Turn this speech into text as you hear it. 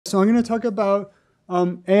So I'm going to talk about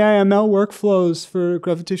AI/ML workflows for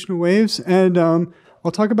gravitational waves, and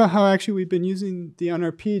I'll talk about how actually we've been using the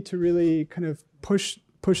NRP to really kind of push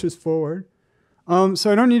us forward.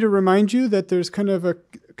 So I don't need to remind you that there's kind of a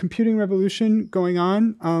computing revolution going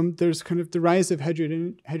on. There's kind of the rise of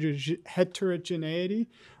heterogeneity.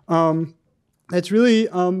 That's really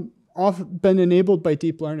often been enabled by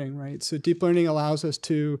deep learning, right? So deep learning allows us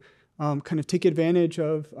to kind of take advantage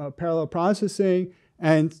of parallel processing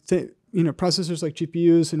and processors like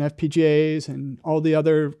GPUs and FPGAs and all the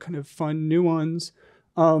other kind of fun new ones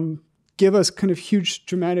give us kind of huge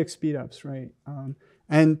dramatic speedups, right?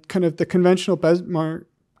 And kind of the conventional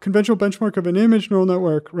benchmark of an image neural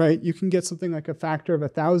network, right? You can get something like a factor of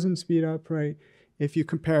 1,000 speed up, right? If you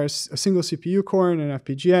compare a single CPU core and an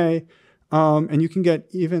FPGA, and you can get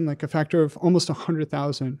even like a factor of almost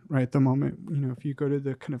 100,000, right? At the moment, if you go to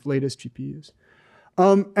the kind of latest GPUs.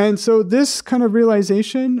 And so this kind of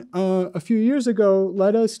realization a few years ago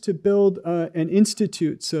led us to build an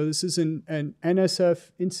institute. So this is an NSF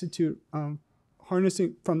institute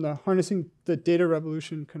harnessing the data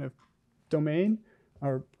revolution kind of domain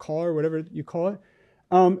or call or whatever you call it.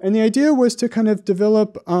 And the idea was to kind of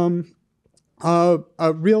develop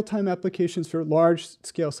real-time applications for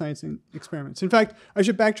large-scale science experiments. In fact, I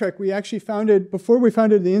should backtrack. Before we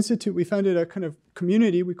founded the institute, we founded a kind of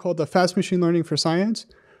community we called the Fast Machine Learning for Science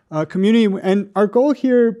community. And our goal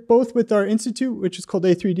here, both with our institute, which is called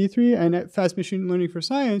A3D3, and at Fast Machine Learning for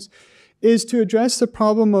Science, is to address the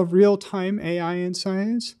problem of real-time AI in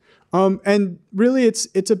science. And really,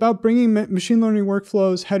 it's about bringing machine learning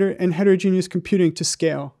workflows and heterogeneous computing to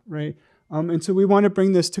scale, right? And so we want to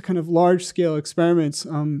bring this to kind of large-scale experiments,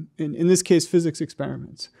 in this case, physics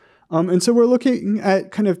experiments. And so we're looking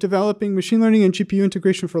at kind of developing machine learning and GPU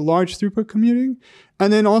integration for large throughput computing,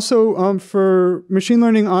 and then also for machine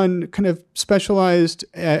learning on kind of specialized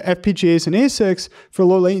FPGAs and ASICs for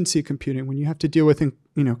low latency computing, when you have to deal with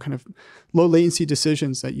kind of low latency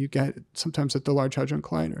decisions that you get sometimes at the Large Hadron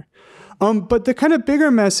Collider. But the kind of bigger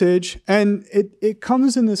message, and it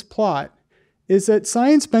comes in this plot, is that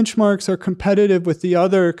science benchmarks are competitive with the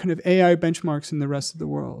other kind of AI benchmarks in the rest of the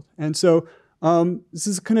world. And so this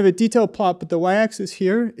is kind of a detailed plot, but the y-axis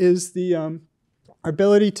here is our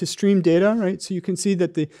ability to stream data, right? So you can see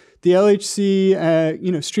that the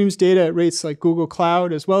LHC streams data at rates like Google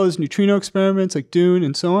Cloud, as well as neutrino experiments like DUNE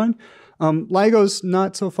and so on. LIGO's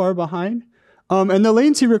not so far behind. And the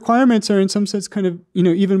latency requirements are in some sense kind of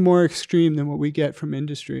even more extreme than what we get from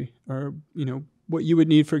industry, or what you would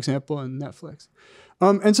need, for example, in Netflix.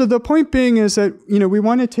 And so the point being is that we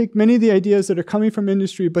want to take many of the ideas that are coming from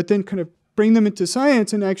industry, but then kind of bring them into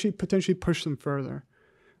science and actually potentially push them further,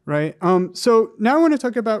 right? So now I want to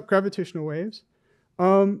talk about gravitational waves.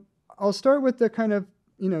 I'll start with the kind of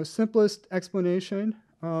simplest explanation.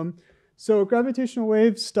 So gravitational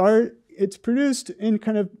waves it's produced in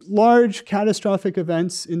kind of large catastrophic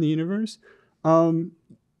events in the universe.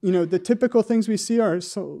 The typical things we see are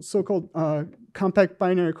so-called compact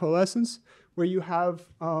binary coalescence, where you have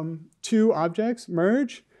two objects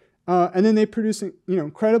merge, and then they produce an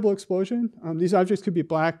incredible explosion. These objects could be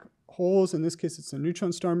black holes. In this case, it's a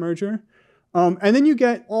neutron star merger. And then you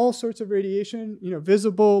get all sorts of radiation,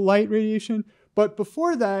 visible light radiation. But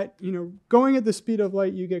before that, going at the speed of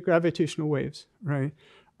light, you get gravitational waves, right?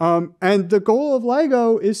 And the goal of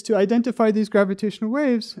LIGO is to identify these gravitational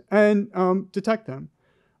waves and detect them.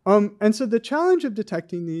 And so the challenge of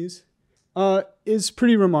detecting these is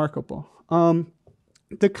pretty remarkable.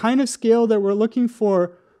 The kind of scale that we're looking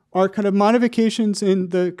for are kind of modifications in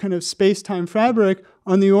the kind of space-time fabric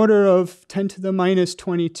on the order of 10 to the minus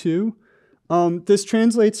 22. This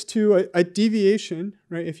translates to a deviation,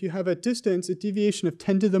 right? If you have a deviation of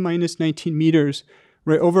 10 to the minus 19 meters,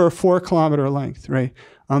 right, over a 4-kilometer length, right?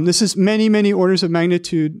 This is many, many orders of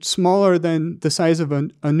magnitude smaller than the size of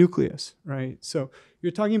a nucleus, right? So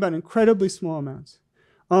you're talking about incredibly small amounts.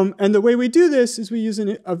 And the way we do this is we use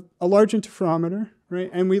a large interferometer, right?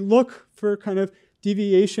 And we look for kind of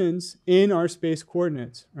deviations in our space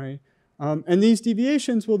coordinates, right? And these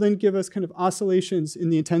deviations will then give us kind of oscillations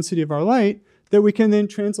in the intensity of our light that we can then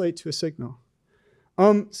translate to a signal.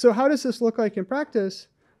 So how does this look like in practice?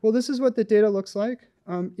 Well, this is what the data looks like.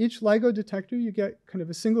 Each LIGO detector, you get kind of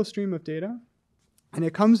a single stream of data, and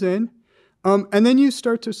it comes in. And then you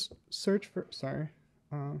start to search for,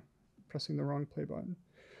 pressing the wrong play button.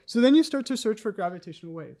 So then you start to search for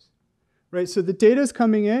gravitational waves, right? So the data is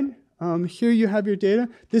coming in. Here you have your data.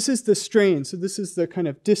 This is the strain. So this is the kind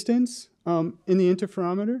of distance in the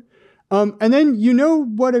interferometer. And then you know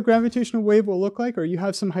what a gravitational wave will look like, or you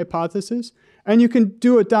have some hypothesis. And you can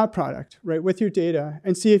do a dot product, right, with your data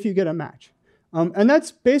and see if you get a match. And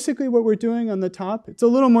that's basically what we're doing on the top. It's a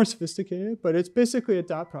little more sophisticated, but it's basically a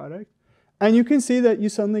dot product. And you can see that you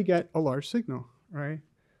suddenly get a large signal, right?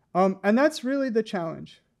 And that's really the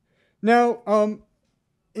challenge. Now,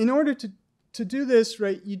 in order to do this,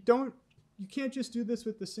 right, you can't just do this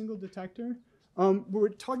with a single detector. We're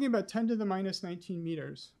talking about 10 to the minus 19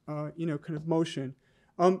 meters, kind of motion.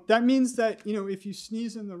 That means that, if you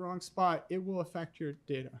sneeze in the wrong spot, it will affect your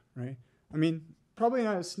data, right? I mean, probably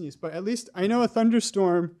not a sneeze, but at least I know a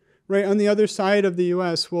thunderstorm right on the other side of the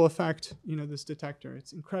US will affect, this detector.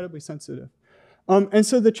 It's incredibly sensitive. And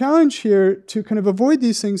so the challenge here to kind of avoid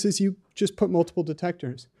these things is you just put multiple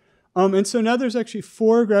detectors. And so now there's actually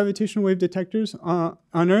 4 gravitational wave detectors on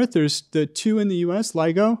Earth. There's the 2 in the US,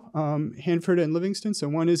 LIGO, Hanford and Livingston. So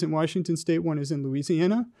one is in Washington State, one is in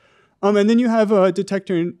Louisiana. And then you have a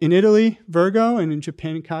detector in Italy, Virgo, and in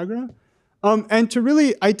Japan, Kagra. And to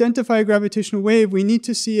really identify a gravitational wave, we need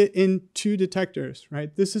to see it in 2 detectors,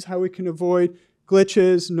 right? This is how we can avoid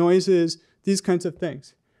glitches, noises, these kinds of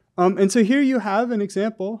things. And so here you have an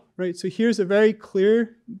example, right? So here's a very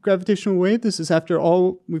clear gravitational wave. This is after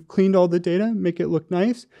we've cleaned all the data, make it look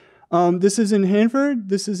nice. This is in Hanford.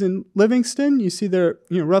 This is in Livingston. You see they're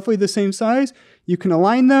roughly the same size. You can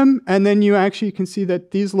align them, and then you actually can see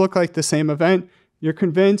that these look like the same event. You're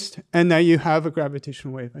convinced, and now you have a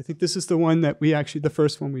gravitational wave. I think this is the one that the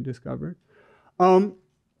first one we discovered.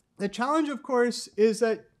 The challenge, of course, is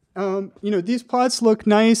that these plots look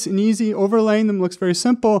nice and easy. Overlaying them looks very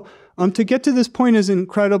simple. To get to this point is an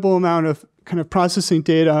incredible amount of kind of processing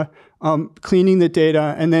data, cleaning the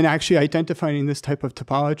data, and then actually identifying this type of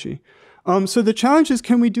topology. So the challenge is,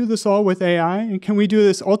 can we do this all with AI? And can we do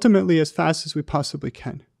this ultimately as fast as we possibly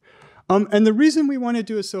can? And the reason we want to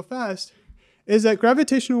do it so fast is that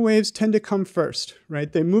gravitational waves tend to come first,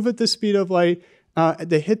 right? They move at the speed of light.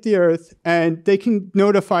 They hit the Earth, and they can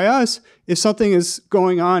notify us if something is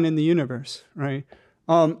going on in the universe, right?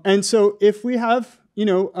 And so if we have,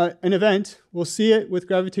 an event, we'll see it with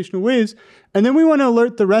gravitational waves, and then we want to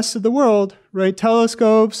alert the rest of the world, right?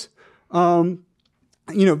 Telescopes, other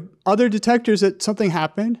detectors that something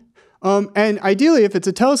happened. And ideally, if it's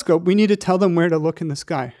a telescope, we need to tell them where to look in the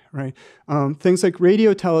sky, right? Things like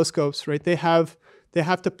radio telescopes, right? They have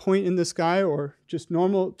to point in the sky, or just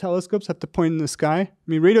normal telescopes have to point in the sky. I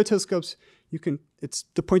mean, radio telescopes,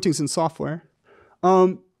 the pointing's in software.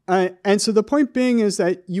 And so the point being is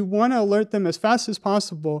that you want to alert them as fast as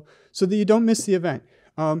possible so that you don't miss the event.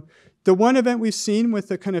 The one event we've seen with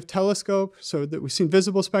the kind of telescope, so that we've seen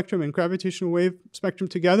visible spectrum and gravitational wave spectrum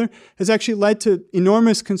together, has actually led to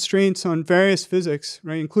enormous constraints on various physics,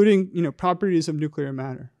 right, including properties of nuclear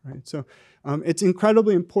matter, right? So it's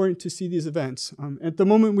incredibly important to see these events. At the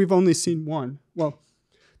moment, we've only seen one. Well,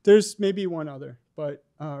 there's maybe one other, but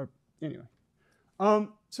anyway.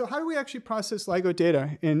 So how do we actually process LIGO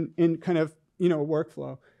data in kind of a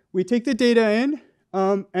workflow? We take the data in,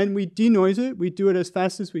 and we denoise it. We do it as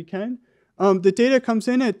fast as we can. The data comes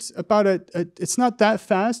in. It's about it's not that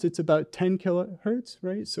fast. It's about 10 kilohertz,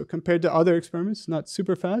 right? So compared to other experiments, not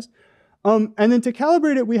super fast. And then to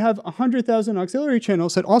calibrate it, we have 100,000 auxiliary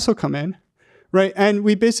channels that also come in, right? And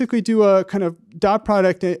we basically do a kind of dot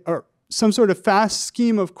product or some sort of fast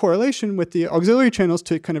scheme of correlation with the auxiliary channels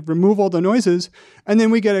to kind of remove all the noises, and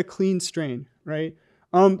then we get a clean strain, right?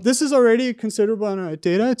 This is already a considerable amount of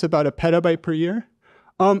data. It's about a petabyte per year.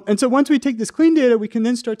 And so once we take this clean data, we can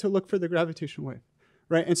then start to look for the gravitational wave,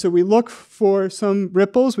 right? And so we look for some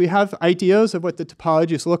ripples. We have ideas of what the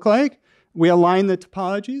topologies look like. We align the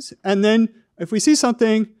topologies. And then if we see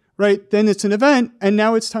something, right, then it's an event. And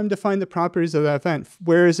now it's time to find the properties of that event.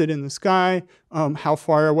 Where is it in the sky? How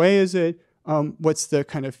far away is it? What's the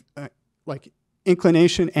kind of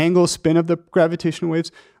inclination, angle, spin of the gravitational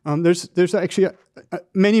waves? There's actually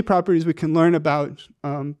many properties we can learn about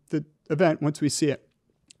the event once we see it.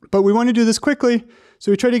 But we want to do this quickly,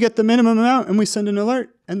 so we try to get the minimum amount, and we send an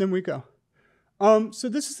alert, and then we go. So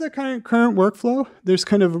this is the kind of current workflow. There's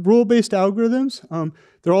kind of rule-based algorithms.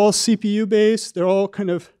 They're all CPU-based. They're all kind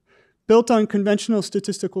of built on conventional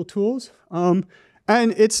statistical tools. And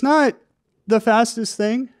it's not the fastest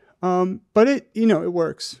thing, but it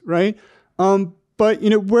works, right? But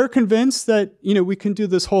we're convinced that we can do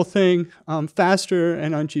this whole thing faster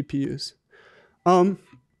and on GPUs.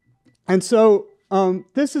 And so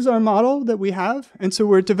this is our model that we have. And so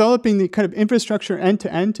we're developing the kind of infrastructure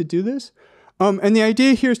end-to-end to do this. And the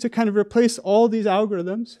idea here is to kind of replace all these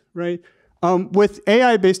algorithms, right, with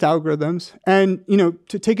AI-based algorithms, and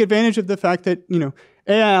to take advantage of the fact that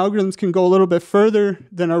AI algorithms can go a little bit further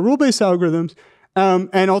than our rule-based algorithms,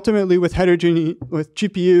 and ultimately with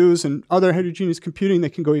GPUs and other heterogeneous computing, they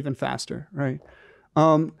can go even faster, right?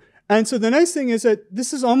 And so the nice thing is that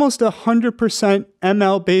this is almost 100%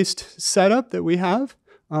 ML-based setup that we have.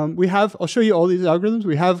 I'll show you all these algorithms.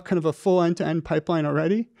 We have kind of a full end-to-end pipeline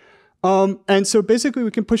already. And so basically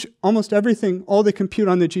we can push almost everything, all the compute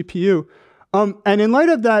on the GPU. And in light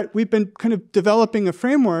of that, we've been kind of developing a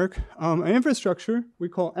framework, an infrastructure we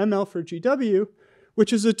call ML for GW,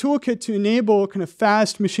 which is a toolkit to enable kind of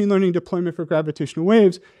fast machine learning deployment for gravitational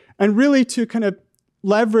waves, and really to kind of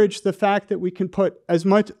leverage the fact that we can put as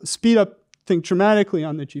much speed up things dramatically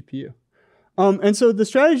on the GPU. And so the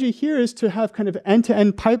strategy here is to have kind of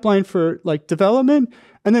end-to-end pipeline for like development,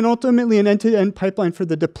 and then ultimately an end-to-end pipeline for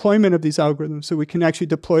the deployment of these algorithms, so we can actually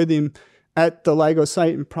deploy them at the LIGO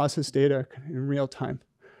site and process data in real time.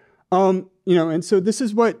 And so this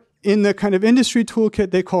is what in the kind of industry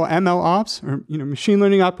toolkit they call ML ops, or machine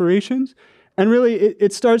learning operations. And really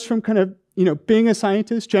it starts from kind of being a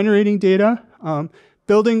scientist, generating data,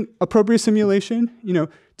 building appropriate simulation,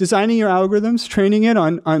 designing your algorithms, training it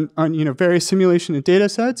on various simulation and data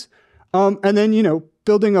sets, and then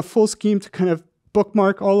building a full scheme to kind of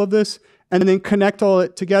bookmark all of this, and then connect all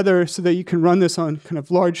it together so that you can run this on kind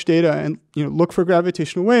of large data and look for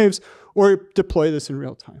gravitational waves or deploy this in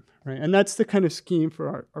real time, right? And that's the kind of scheme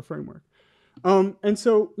for our framework. And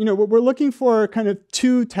so what we're looking for are kind of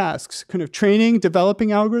two tasks: kind of training, developing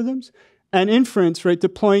algorithms, and inference, right,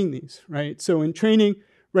 deploying these, right? So in training,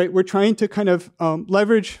 right, we're trying to kind of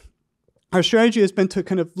leverage, our strategy has been to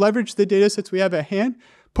kind of leverage the data sets we have at hand,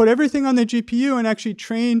 put everything on the GPU, and actually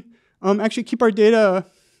train, actually keep our data,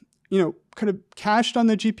 kind of cached on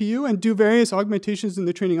the GPU and do various augmentations in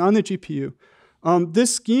the training on the GPU.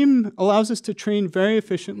 This scheme allows us to train very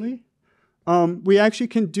efficiently. We actually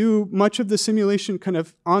can do much of the simulation kind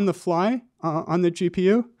of on the fly on the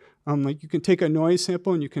GPU. Like you can take a noise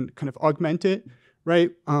sample and you can kind of augment it,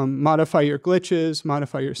 right? Modify your glitches,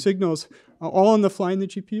 modify your signals, all on the fly in the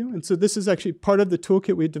GPU. And so this is actually part of the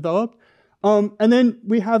toolkit we developed. And then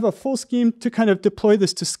we have a full scheme to kind of deploy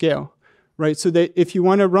this to scale, right? So that if you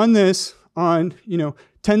want to run this on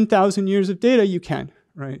 10,000 years of data, you can,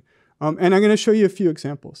 right? And I'm going to show you a few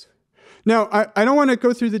examples. Now, I don't want to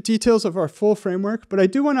go through the details of our full framework, but I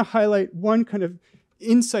do want to highlight one kind of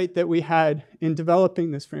insight that we had in developing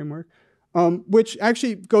this framework, which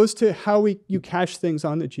actually goes to how you cache things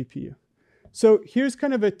on the GPU. So here's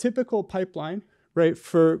kind of a typical pipeline, right,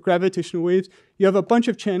 for gravitational waves. You have a bunch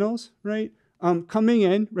of channels, right, coming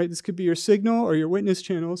in, right? This could be your signal or your witness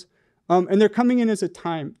channels, and they're coming in as a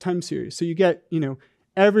time series. So you get,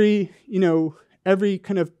 every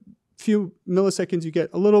kind of few milliseconds, you get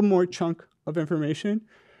a little more chunk of information.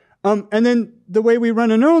 And then the way we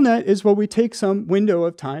run a neural net is, well, we take some window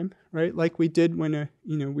of time, right? Like we did when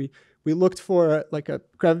we looked for like a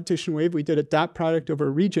gravitational wave. We did a dot product over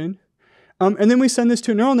a region. And then we send this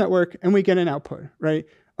to a neural network and we get an output, right?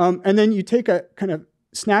 And then you take a kind of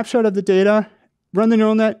snapshot of the data, run the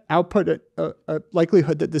neural net, output a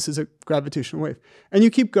likelihood that this is a gravitational wave. And you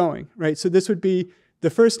keep going, right? So this would be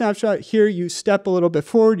the first snapshot. Here you step a little bit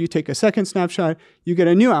forward, you take a second snapshot, you get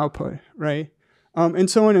a new output, right? And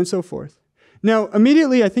so on and so forth. Now,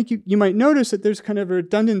 immediately, I think you might notice that there's kind of a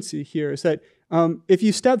redundancy here, is that if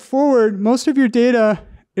you step forward, most of your data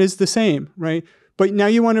is the same, right? But now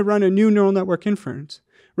you want to run a new neural network inference,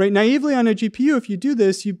 right? Naively on a GPU, if you do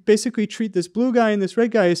this, you basically treat this blue guy and this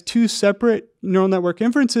red guy as two separate neural network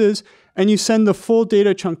inferences, and you send the full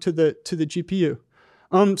data chunk to the GPU.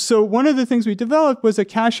 So one of the things we developed was a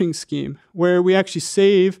caching scheme where we actually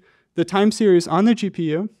save the time series on the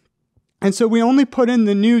GPU. And so we only put in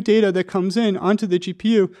the new data that comes in onto the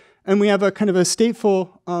GPU, and we have a kind of a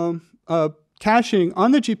stateful caching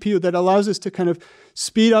on the GPU that allows us to kind of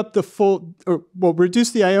speed up the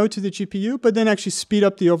reduce the I/O to the GPU, but then actually speed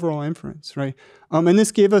up the overall inference, right? And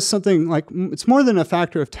this gave us something like, it's more than a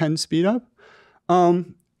factor of 10 speed up.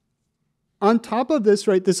 On top of this,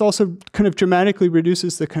 right, this also kind of dramatically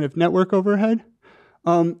reduces the kind of network overhead.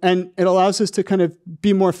 And it allows us to kind of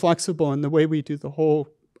be more flexible in the way we do the whole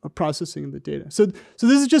processing of the data. So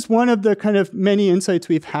this is just one of the kind of many insights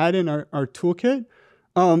we've had in our toolkit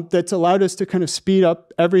that's allowed us to kind of speed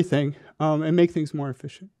up everything and make things more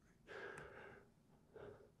efficient.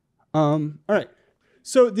 All right.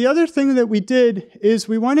 So the other thing that we did is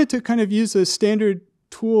we wanted to kind of use the standard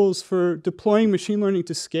tools for deploying machine learning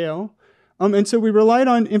to scale. And so we relied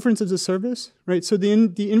on inference as a service, right? So the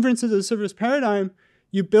inference as a service paradigm,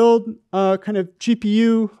 you build a kind of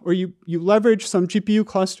GPU, or you leverage some GPU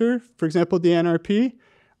cluster, for example, the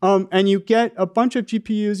And you get a bunch of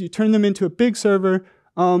GPUs, you turn them into a big server.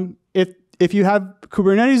 if you have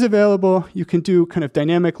Kubernetes available, you can do kind of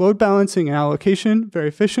dynamic load balancing and allocation very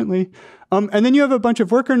efficiently. And then you have a bunch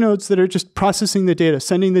of worker nodes that are just processing the data,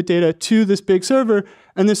 sending the data to this big server,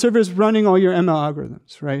 and the server is running all your ML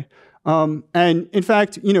algorithms, right? And in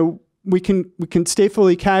fact, we can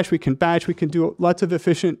statefully cache, we can batch, we can do lots of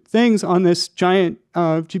efficient things on this giant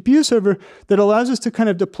GPU server that allows us to kind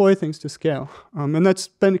of deploy things to scale. And that's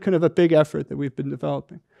been kind of a big effort that we've been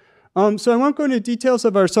developing. So I won't go into details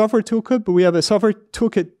of our software toolkit, but we have a software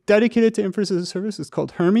toolkit dedicated to inference as a service. It's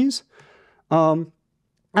called Hermes.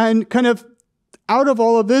 And kind of out of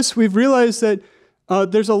all of this, we've realized that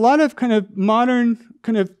there's a lot of kind of modern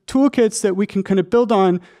kind of toolkits that we can kind of build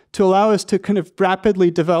on to allow us to kind of rapidly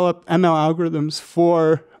develop ML algorithms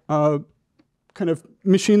for kind of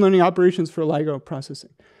machine learning operations for LIGO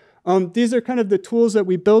processing. These are kind of the tools that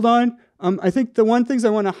we build on. I think the one things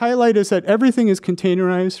I want to highlight is that everything is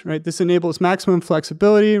containerized, right? This enables maximum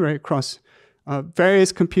flexibility, right, across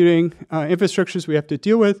various computing infrastructures we have to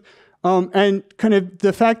deal with. And kind of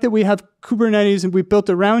the fact that we have Kubernetes and we built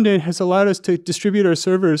around it has allowed us to distribute our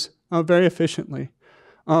servers very efficiently.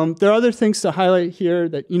 There are other things to highlight here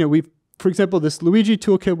that, for example, this Luigi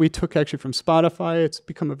toolkit we took actually from Spotify. It's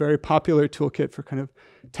become a very popular toolkit for kind of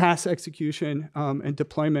task execution and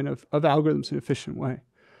deployment of algorithms in an efficient way.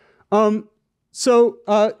 So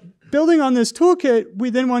building on this toolkit, we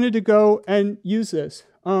then wanted to go and use this.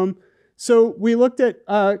 So we looked at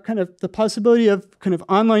kind of the possibility of kind of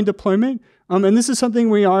online deployment. And this is something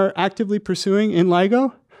we are actively pursuing in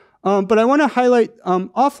LIGO. But I want to highlight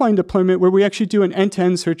offline deployment where we actually do an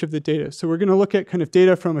end-to-end search of the data. So we're going to look at kind of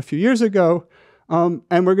data from a few years ago,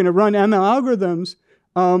 and we're going to run ML algorithms,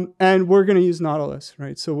 and we're going to use Nautilus,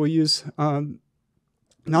 right? So we'll use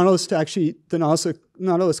Nautilus to actually, the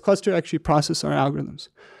Nautilus cluster actually process our algorithms.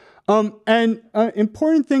 And an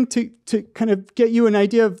important thing to kind of get you an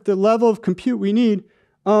idea of the level of compute we need,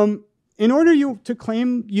 in order to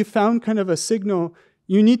claim you found kind of a signal,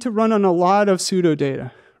 you need to run on a lot of pseudo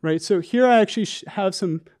data. Right, so here I actually have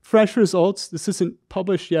some fresh results. This isn't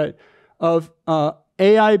published yet of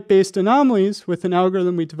AI-based anomalies with an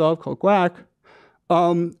algorithm we developed called GWAC.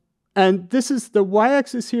 And this is the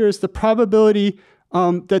y-axis here is the probability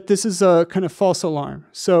that this is a kind of false alarm.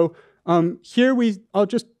 So here I'll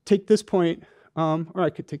just take this point, or I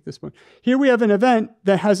could take this point. Here we have an event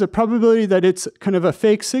that has a probability that it's kind of a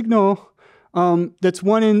fake signal that's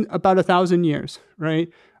 1 in about 1,000 years, right?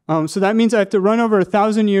 So that means I have to run over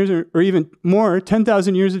 1,000 years or even more,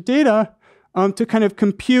 10,000 years of data to kind of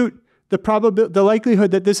compute the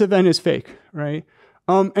likelihood that this event is fake, right?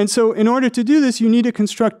 And so in order to do this, you need to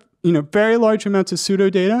construct very large amounts of pseudo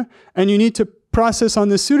data, and you need to process on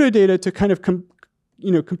the pseudo data to kind of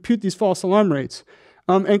compute these false alarm rates.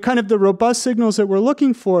 And kind of the robust signals that we're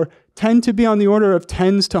looking for tend to be on the order of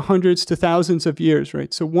tens to hundreds to thousands of years,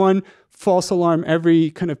 right? So one false alarm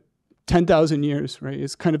every kind of 10,000 years, right,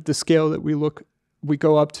 is kind of the scale that we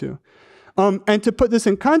go up to. And to put this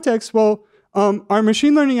in context, well, our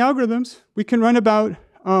machine learning algorithms, we can run about,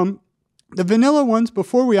 the vanilla ones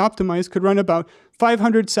before we optimize could run about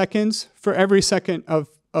 500 seconds for every second of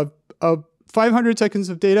 500 seconds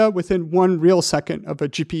of data within 1 real second of a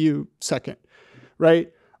GPU second,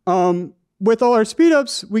 right? With all our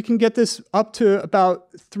speedups, we can get this up to about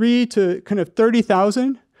 3 to kind of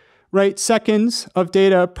 30,000, right, seconds of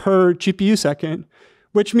data per GPU second,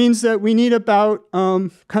 which means that we need about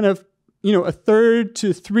kind of a third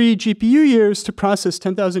to 3 GPU years to process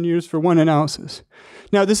 10,000 years for one analysis.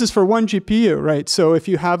 Now, this is for one GPU, right? So if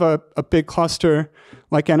you have a big cluster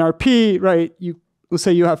like NRP, right, let's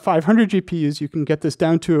say you have 500 GPUs, you can get this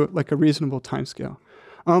down to like a reasonable timescale.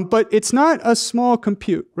 But it's not a small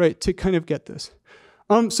compute, right, to kind of get this.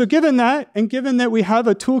 So given that, and given that we have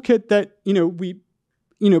a toolkit that we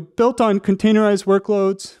built on containerized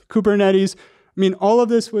workloads, Kubernetes, I mean, all of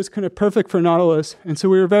this was kind of perfect for Nautilus. And so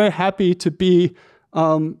we were very happy to be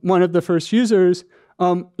one of the first users.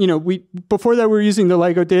 Before that, we were using the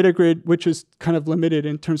LIGO data grid, which is kind of limited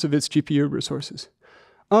in terms of its GPU resources.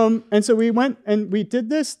 And so we went and we did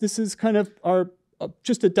this. This is kind of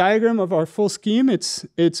just a diagram of our full scheme.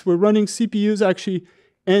 We're running CPUs actually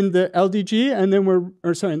in the LDG, and then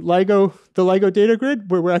LIGO, the LIGO data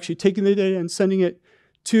grid, where we're actually taking the data and sending it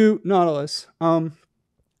to Nautilus.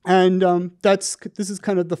 This is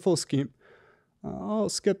kind of the full scheme. I'll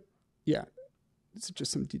skip, yeah, this is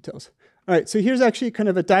just some details. All right, so here's actually kind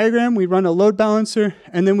of a diagram. We run a load balancer,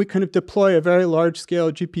 and then we kind of deploy a very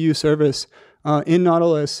large-scale GPU service in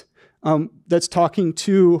Nautilus that's talking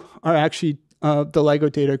to our actually the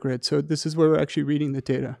LIGO data grid. So this is where we're actually reading the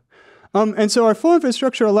data. And so our full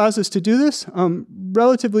infrastructure allows us to do this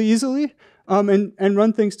relatively easily and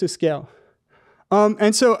run things to scale.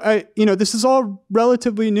 And so this is all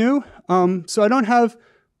relatively new. So I don't have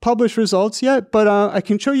published results yet, but I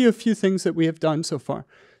can show you a few things that we have done so far.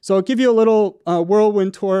 So I'll give you a little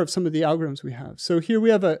whirlwind tour of some of the algorithms we have. So here we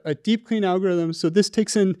have a deep clean algorithm. So this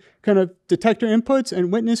takes in kind of detector inputs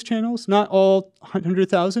and witness channels, not all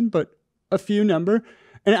 100,000, but a few number,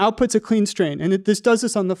 and it outputs a clean strain. And this does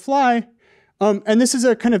this on the fly. And this is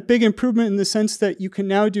a kind of big improvement in the sense that you can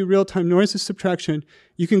now do real-time noise subtraction.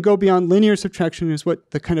 You can go beyond linear subtraction, is what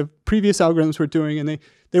the kind of previous algorithms were doing, and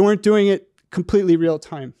they weren't doing it completely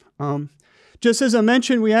real-time. Just as I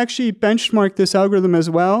mentioned, we actually benchmarked this algorithm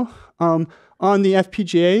as well on the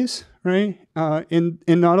FPGAs, right, in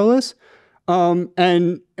Nautilus.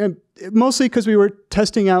 And mostly because we were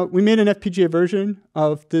testing out, we made an FPGA version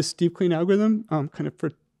of this deep clean algorithm kind of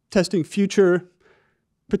for testing future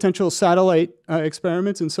potential satellite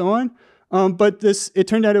experiments and so on. But it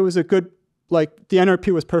turned out it was a good, like the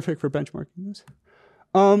NRP was perfect for benchmarking this.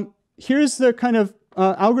 Here's the kind of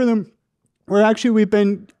algorithm where actually we've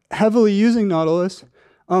been heavily using Nautilus.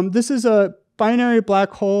 This is a binary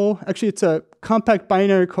black hole. Actually, it's a compact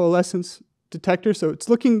binary coalescence detector. So it's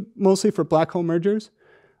looking mostly for black hole mergers.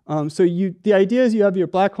 So the idea is you have your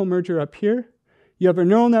black hole merger up here. You have a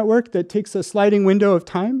neural network that takes a sliding window of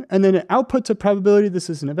time, and then it outputs a probability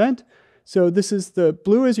this is an event. So this is the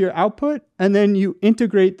blue is your output, and then you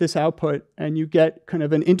integrate this output, and you get kind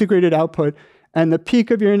of an integrated output. And the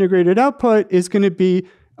peak of your integrated output is going to be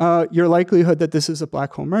your likelihood that this is a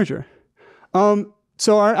black hole merger.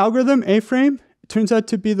 So our algorithm, A-frame, turns out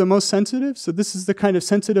to be the most sensitive. So this is the kind of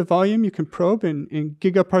sensitive volume you can probe in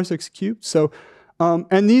gigaparsecs cubed. So,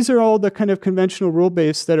 and these are all the kind of conventional rule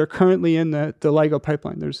base that are currently in the LIGO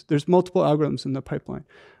pipeline. There's multiple algorithms in the pipeline.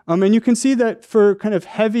 And you can see that for kind of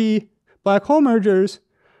heavy black hole mergers,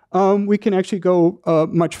 we can actually go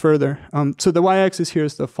much further. So the y-axis here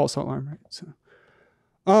is the false alarm rate. So.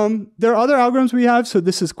 There are other algorithms we have. So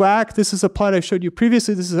this is GWAC. This is a plot I showed you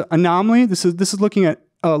previously. This is an anomaly. This is looking at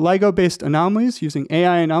LIGO-based anomalies using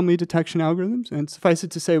AI anomaly detection algorithms. And suffice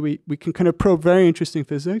it to say, we can kind of probe very interesting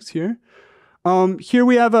physics here. Here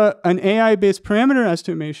we have an AI-based parameter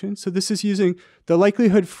estimation. So this is using the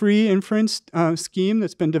likelihood-free inference scheme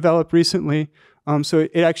that's been developed recently. So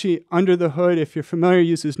it actually, under the hood, if you're familiar,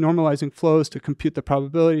 uses normalizing flows to compute the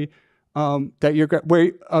probability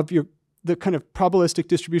that the kind of probabilistic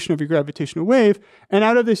distribution of your gravitational wave. And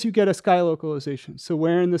out of this, you get a sky localization. So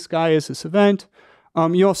where in the sky is this event?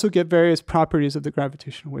 You also get various properties of the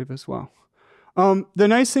gravitational wave as well. The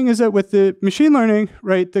nice thing is that with the machine learning,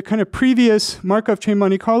 right, the kind of previous Markov chain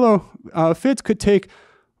Monte Carlo fits could take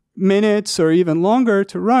minutes or even longer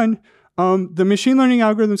to run. The machine learning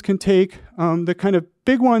algorithms can take, the kind of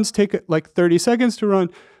big ones take like 30 seconds to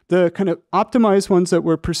run. The kind of optimized ones that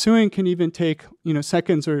we're pursuing can even take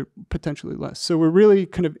seconds or potentially less. So we're really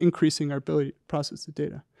kind of increasing our ability to process the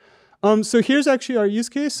data. So here's actually our use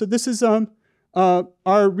case. So this is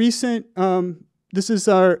our recent, this is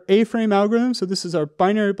our A-frame algorithm. So this is our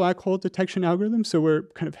binary black hole detection algorithm. So we're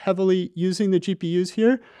kind of heavily using the GPUs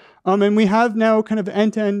here. And we have now kind of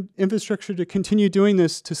end-to-end infrastructure to continue doing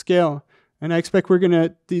this to scale. And I expect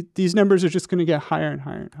these numbers are just going to get higher and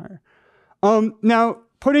higher and higher. Now,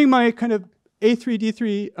 putting my kind of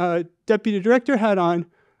A3D3 deputy director hat on,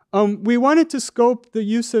 we wanted to scope the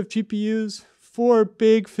use of GPUs for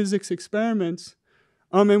big physics experiments.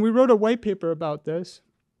 And we wrote a white paper about this.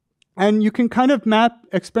 And you can kind of map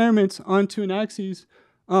experiments onto an axis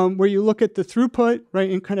where you look at the throughput, right,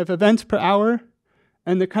 in kind of events per hour,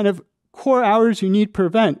 and the kind of core hours you need per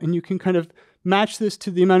event. And you can kind of match this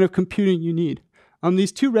to the amount of computing you need.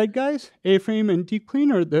 These two red guys, A-frame and Deep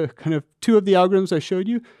Clean, are the kind of two of the algorithms I showed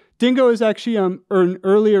you. Dingo is actually an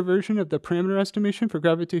earlier version of the parameter estimation for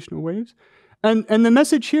gravitational waves. And the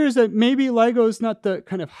message here is that maybe LIGO is not the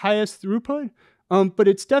kind of highest throughput, but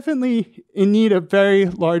it's definitely in need of very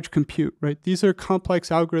large compute, right? These are complex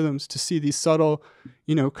algorithms to see these subtle,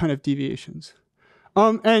 kind of deviations.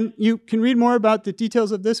 And you can read more about the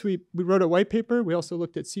details of this. We wrote a white paper. We also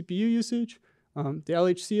looked at CPU usage. The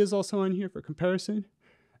LHC is also on here for comparison.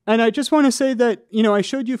 And I just want to say that, I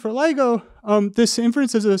showed you for LIGO, this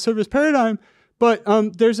inference as a service paradigm, but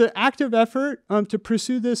there's an active effort to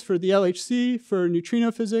pursue this for the LHC, for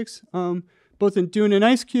neutrino physics, both in Dune and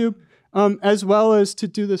IceCube, as well as to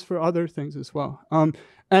do this for other things as well.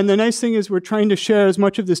 And the nice thing is we're trying to share as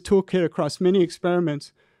much of this toolkit across many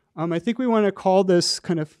experiments. I think we want to call this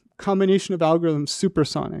kind of combination of algorithms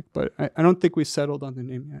supersonic, but I don't think we settled on the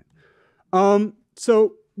name yet.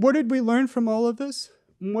 So what did we learn from all of this?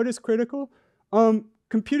 What is critical?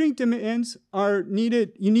 Computing demands are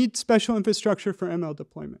needed. You need special infrastructure for ML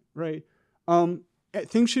deployment, right?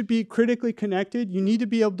 things should be critically connected. You need to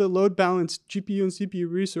be able to load balance GPU and CPU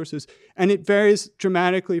resources, and it varies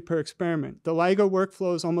dramatically per experiment. The LIGO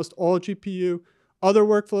workflow is almost all GPU. Other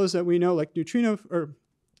workflows that we know, like neutrino or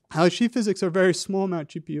high-sheaf physics, are very small amount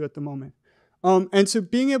GPU at the moment. And so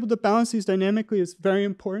being able to balance these dynamically is very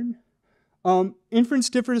important. Inference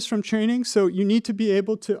differs from training, so you need to be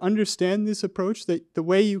able to understand this approach, that the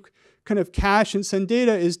way you kind of cache and send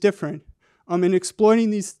data is different. And exploiting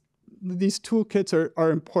these toolkits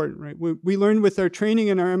are important, right? We learned with our training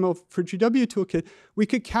in our ML4GW toolkit, we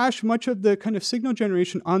could cache much of the kind of signal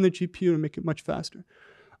generation on the GPU to make it much faster.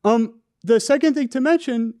 The second thing to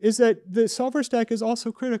mention is that the software stack is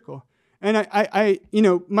also critical. And I've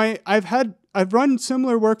run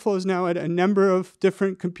similar workflows now at a number of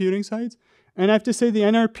different computing sites, and I have to say the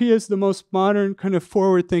NRP is the most modern, kind of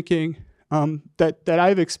forward-thinking that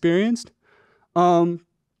I've experienced. And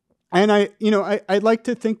I'd like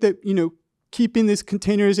to think that keeping this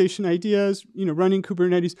containerization ideas, running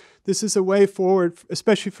Kubernetes, this is a way forward,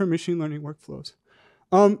 especially for machine learning workflows.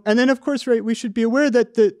 And then, of course, right, we should be aware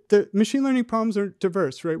that the machine learning problems are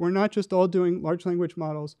diverse, right? We're not just all doing large language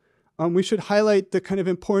models. We should highlight the kind of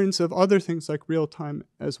importance of other things like real time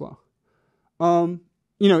as well.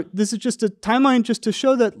 This is just a timeline just to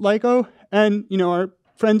show that LIGO and our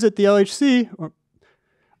friends at the LHC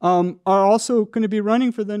are also going to be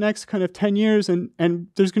running for the next kind of 10 years, and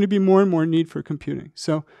there's going to be more and more need for computing.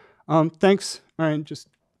 So thanks. All right, this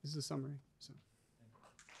is a summary. So.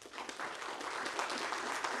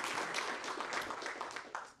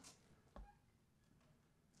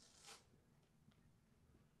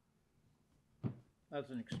 That's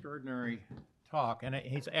an extraordinary talk, and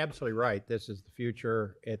he's absolutely right. This is the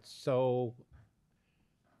future. It's so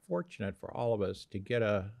fortunate for all of us to get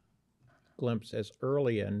a glimpse as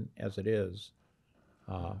early in as it is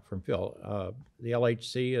from Phil. The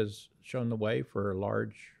LHC has shown the way for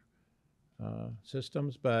large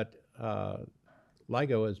systems, but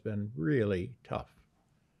LIGO has been really tough.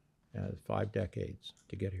 5 decades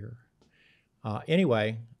to get here.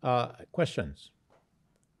 Anyway, questions?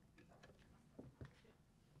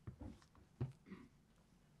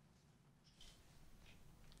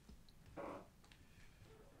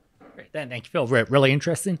 Great, thank you, Phil. Really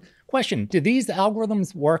interesting. Question, do these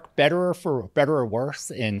algorithms work better or worse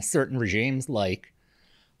in certain regimes, like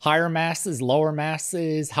higher masses, lower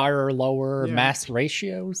masses, higher or lower mass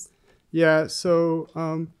ratios? Yeah, so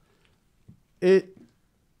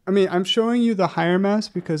I'm showing you the higher mass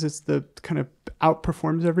because it's the kind of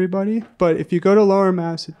outperforms everybody. But if you go to lower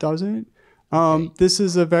mass, it doesn't. Okay. This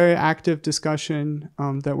is a very active discussion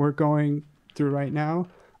that we're going through right now.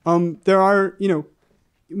 There are,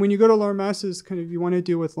 when you go to lower masses, kind of you want to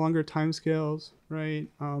deal with longer timescales, right?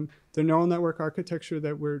 The neural network architecture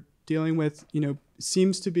that we're dealing with,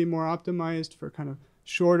 seems to be more optimized for kind of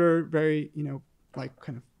shorter, very, like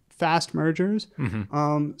kind of fast mergers.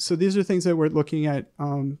 Mm-hmm. So these are things that we're looking at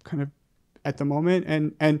kind of at the moment.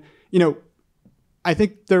 And I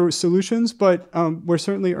think there were solutions, but we're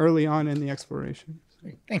certainly early on in the exploration.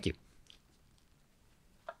 Great. Thank you.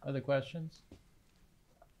 Other questions?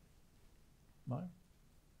 Mine?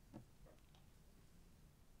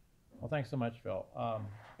 Well, thanks so much, Phil.